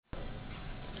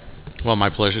Well,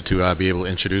 my pleasure to be able to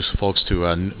introduce folks to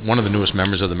one of the newest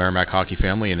members of the Merrimack hockey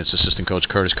family, and it's assistant coach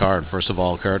Curtis Card. First of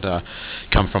all, Kurt,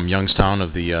 come from Youngstown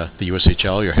of the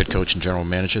USHL, your head coach and general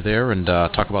manager there, and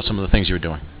talk about some of the things you were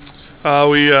doing.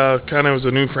 We kind of was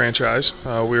a new franchise.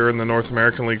 We were in the North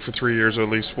American League for 3 years, or at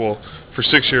least, well, for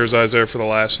 6 years I was there for the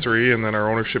last three, and then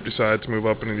our ownership decided to move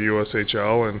up into the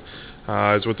USHL, and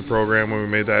I was with the program when we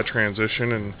made that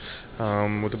transition, and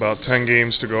with about 10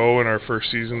 games to go in our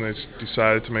first season, they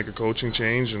decided to make a coaching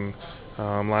change, and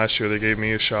last year they gave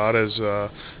me a shot as a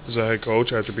head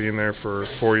coach after being there for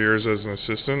 4 years as an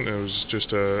assistant. It was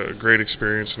just a great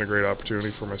experience and a great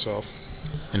opportunity for myself.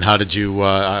 And how did you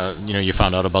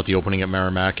found out about the opening at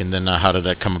Merrimack, and then how did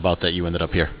that come about that you ended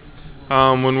up here?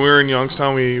 When we were in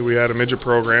Youngstown, we had a midget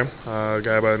program. A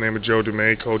guy by the name of Joe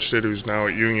Dumais coached it, who's now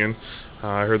at Union.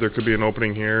 I heard there could be an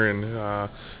opening here, and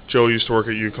Joe used to work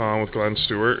at UConn with Glenn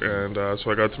Stewart, and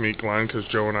so I got to meet Glenn because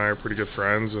Joe and I are pretty good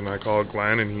friends, and I called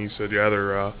Glenn, and he said, yeah,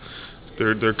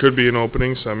 there could be an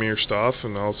opening, send me your stuff,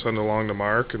 and I'll send it along to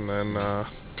Mark, and then a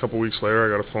couple weeks later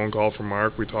I got a phone call from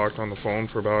Mark. We talked on the phone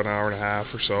for about an hour and a half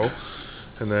or so,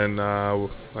 and then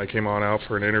I came on out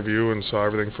for an interview and saw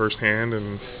everything firsthand,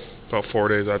 and about 4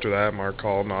 days after that, Mark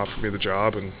called and offered me the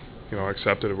job, and I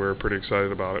accepted it. We were pretty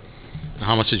excited about it.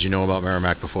 How much did you know about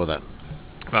Merrimack before that?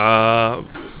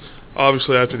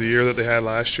 Obviously, after the year that they had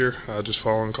last year, just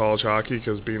following college hockey,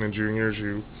 because being in juniors,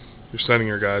 you're sending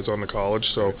your guys on to college.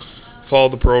 So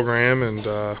followed the program, and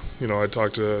I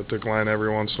talked to Glenn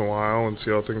every once in a while and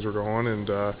see how things were going. And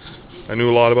I knew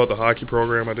a lot about the hockey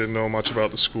program. I didn't know much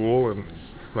about the school. And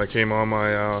when I came on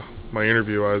my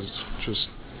interview, I was just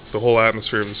the whole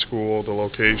atmosphere of the school, the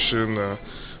location, the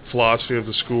philosophy of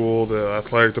the school, the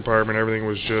athletic department, everything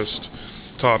was just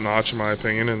top notch in my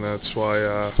opinion, and that's why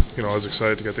I was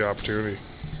excited to get the opportunity.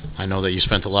 I know that you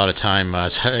spent a lot of time.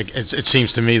 It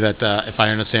seems to me that if I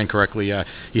understand correctly,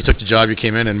 you took the job, you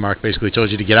came in, and Mark basically told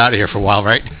you to get out of here for a while,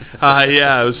 right?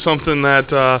 Yeah, it was something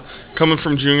that coming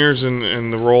from juniors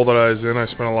and the role that I was in, I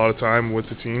spent a lot of time with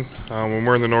the team. When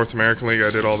we're in the North American League,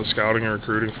 I did all the scouting and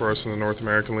recruiting for us in the North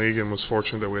American League, and was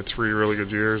fortunate that we had 3 really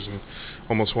good years and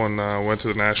almost went to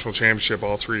the national championship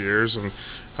all 3 years. And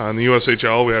in the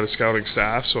USHL, we had a scouting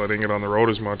staff, so I didn't get on the road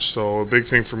as much. So a big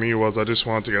thing for me was I just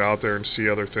wanted to get out there and see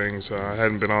other things. I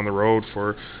hadn't been on the road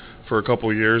for a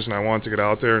couple of years, and I wanted to get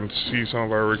out there and see some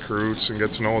of our recruits and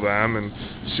get to know them and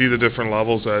see the different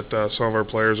levels that some of our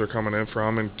players are coming in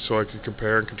from, and so I could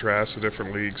compare and contrast the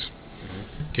different leagues.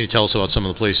 Can you tell us about some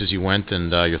of the places you went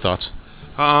and your thoughts?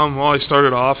 Well, I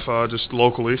started off just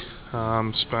locally.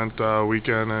 Spent a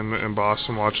weekend in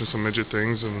Boston watching some midget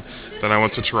things, and then I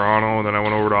went to Toronto, and then I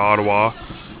went over to Ottawa,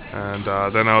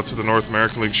 and then out to the North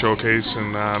American League Showcase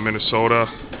in Minnesota,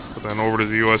 then over to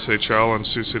the USHL in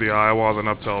Sioux City, Iowa, then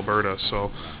up to Alberta.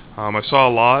 So I saw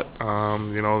a lot.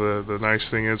 The nice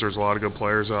thing is there's a lot of good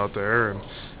players out there, and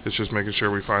it's just making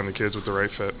sure we find the kids with the right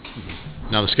fit.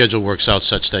 Now the schedule works out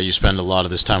such that you spend a lot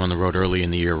of this time on the road early in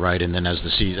the year, right? And then as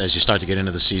you start to get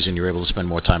into the season, you're able to spend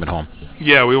more time at home.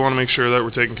 Yeah, we want to make sure that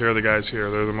we're taking care of the guys here.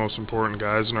 They're the most important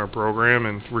guys in our program,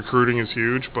 and recruiting is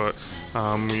huge. But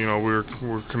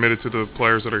we're committed to the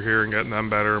players that are here and getting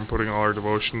them better and putting all our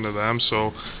devotion into them.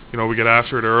 So we get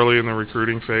after it early in the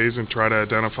recruiting phase and try to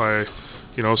identify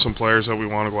some players that we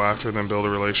want to go after, and then build a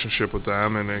relationship with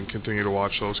them, and then continue to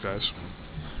watch those guys.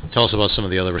 Tell us about some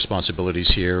of the other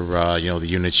responsibilities here, the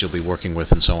units you'll be working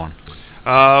with and so on.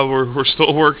 We're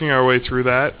still working our way through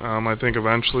that. I think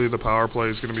eventually the power play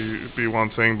is going to be one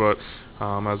thing, but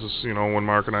when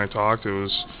Mark and I talked, it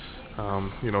was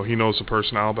he knows the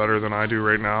personnel better than I do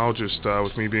right now, just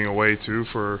with me being away too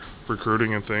for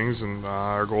recruiting and things, and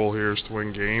our goal here is to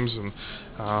win games, and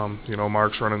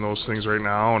Mark's running those things right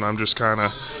now, and I'm just kind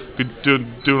of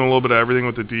doing a little bit of everything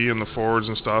with the D and the forwards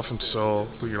and stuff, and so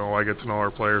I get to know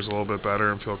our players a little bit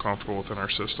better and feel comfortable within our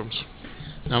systems.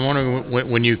 Now I'm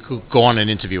wondering, when you go on an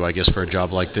interview, I guess, for a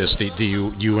job like this, do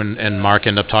you and Mark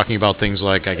end up talking about things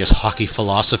like, I guess, hockey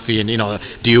philosophy, and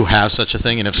do you have such a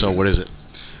thing, and if so, what is it?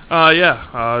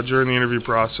 During the interview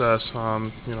process,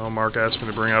 Mark asked me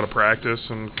to bring out a practice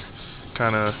and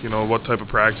kind of, what type of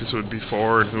practice it would be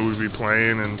for and who would be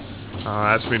playing, and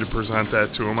asked me to present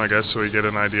that to him, I guess, so he get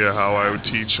an idea how I would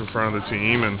teach in front of the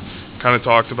team, and kind of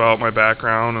talked about my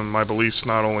background and my beliefs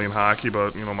not only in hockey,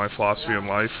 but my philosophy in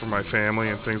life for my family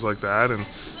and things like that. And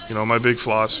my big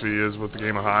philosophy is with the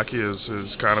game of hockey is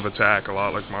kind of attack, a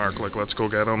lot like Mark. Like, let's go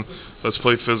get them, let's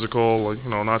play physical,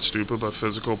 not stupid, but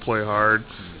physical, play hard,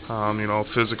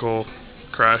 physical,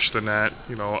 crash the net,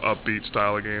 upbeat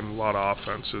style of game, a lot of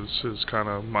offense is kind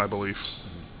of my belief.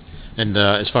 And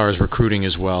as far as recruiting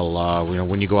as well,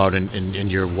 when you go out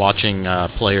and you're watching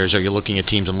players, or you're looking at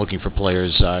teams and looking for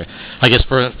players, I guess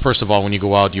first of all, when you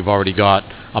go out, you've already got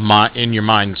in your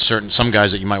mind some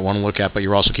guys that you might want to look at, but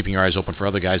you're also keeping your eyes open for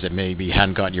other guys that maybe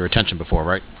hadn't gotten your attention before,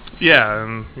 right? Yeah,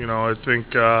 and I think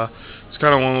it's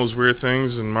kind of one of those weird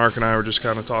things, and Mark and I were just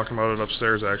kind of talking about it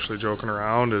upstairs, actually joking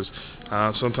around. Is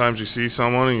sometimes you see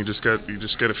someone and you just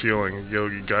get a feeling.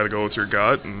 You got to go with your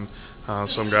gut, and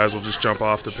some guys will just jump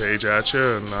off the page at you.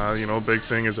 And big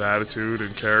thing is attitude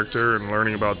and character, and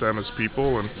learning about them as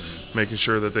people, and making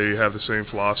sure that they have the same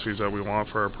philosophies that we want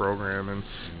for our program. And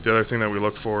the other thing that we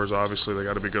look for is obviously they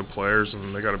got to be good players,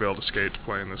 and they got to be able to skate to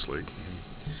play in this league.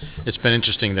 It's been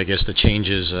interesting, I guess, the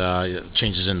changes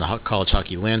in the college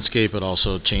hockey landscape, but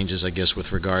also changes, I guess,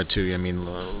 with regard to, I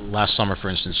mean, last summer, for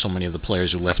instance, so many of the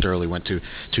players who left early went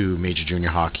to major junior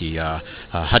hockey.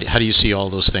 How do you see all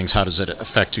those things? How does it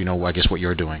affect, I guess, what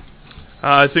you're doing?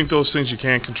 I think those things you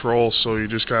can't control, so you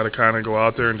just got to kind of go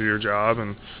out there and do your job.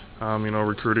 And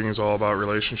recruiting is all about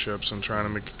relationships and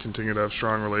trying to continue to have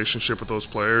strong relationship with those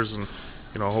players. And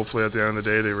hopefully at the end of the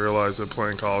day they realize that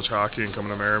playing college hockey and coming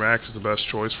to Merrimack is the best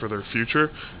choice for their future,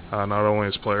 not only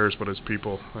as players but as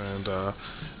people. And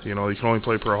you can only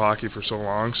play pro hockey for so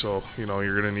long, so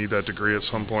you're going to need that degree at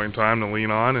some point in time to lean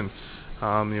on.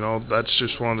 And that's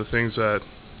just one of the things that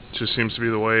just seems to be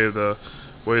the way of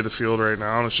the field right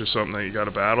now, and it's just something that you got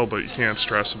to battle, but you can't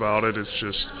stress about it.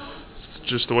 It's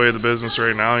just the way of the business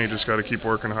right now, and you just got to keep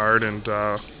working hard. And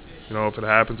if it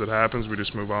happens, it happens. We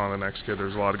just move on to the next kid.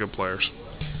 There's a lot of good players.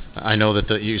 I know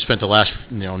that you spent the last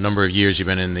number of years you've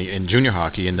been in junior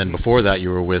hockey, and then before that you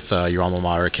were with your alma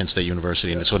mater at Kent State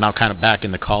University, and so now kind of back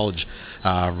in the college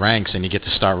ranks, and you get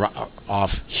to start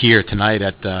off here tonight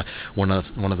at one of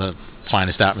the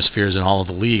finest atmospheres in all of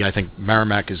the league. I think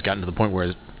Merrimack has gotten to the point where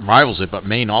it rivals it, but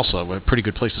Maine also a pretty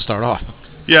good place to start off.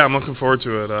 Yeah, I'm looking forward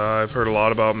to it. I've heard a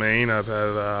lot about Maine. I've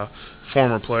had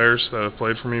former players that have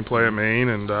played for me play at Maine,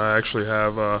 and I actually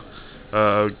have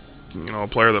a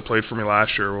player that played for me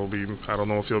last year I don't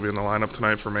know if he'll be in the lineup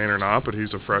tonight for Maine or not, but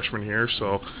he's a freshman here,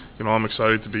 so I'm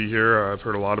excited to be here. I've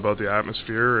heard a lot about the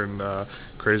atmosphere, and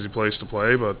crazy place to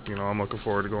play, but I'm looking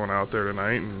forward to going out there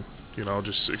tonight and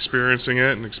just experiencing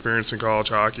it and experiencing college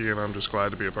hockey, and I'm just glad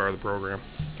to be a part of the program.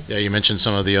 Yeah, you mentioned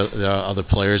some of the other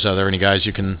players. Are there any guys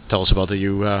you can tell us about that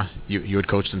you had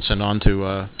coached and sent on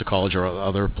to college or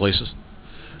other places?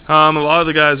 A lot of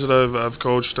the guys that I've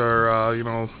coached are,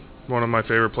 one of my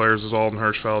favorite players is Alden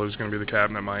Hirschfeld, who's going to be the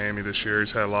captain at Miami this year.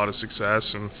 He's had a lot of success,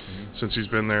 and since he's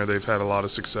been there, they've had a lot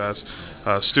of success.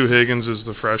 Stu Higgins is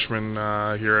the freshman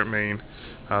here at Maine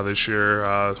this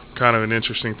year. Kind of an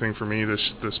interesting thing for me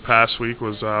this past week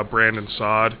was Brandon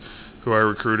Sod, who I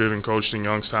recruited and coached in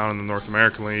Youngstown in the North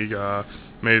American League,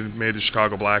 made the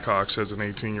Chicago Blackhawks as an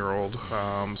 18-year-old.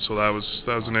 So that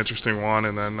was an interesting one.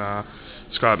 And then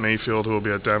Scott Mayfield, who will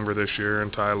be at Denver this year,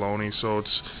 and Ty Loney. So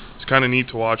it's kind of neat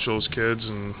to watch those kids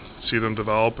and see them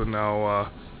develop, and now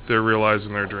they're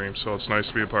realizing their dreams. So it's nice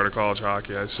to be a part of college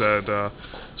hockey. I said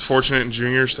it's fortunate in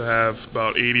juniors to have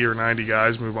about 80 or 90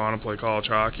 guys move on and play college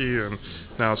hockey, and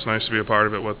now it's nice to be a part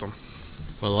of it with them.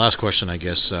 Well, the last question, I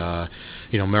guess,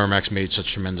 Merrimack's made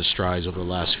such tremendous strides over the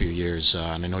last few years,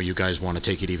 and I know you guys want to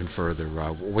take it even further.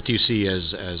 What do you see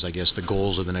as I guess, the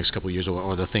goals of the next couple of years,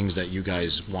 or the things that you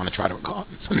guys want to try to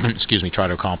try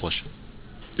to accomplish?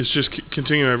 It's just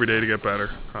continue every day to get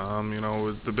better.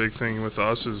 The big thing with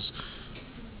us is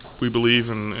we believe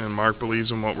and Mark believes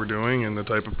in what we're doing and the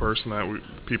type of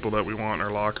people that we want in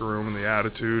our locker room, and the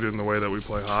attitude and the way that we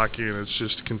play hockey, and it's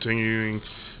just continuing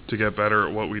to get better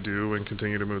at what we do and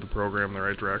continue to move the program in the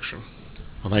right direction.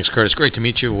 Well, thanks, Curtis. Great to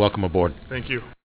meet you. Welcome aboard. Thank you.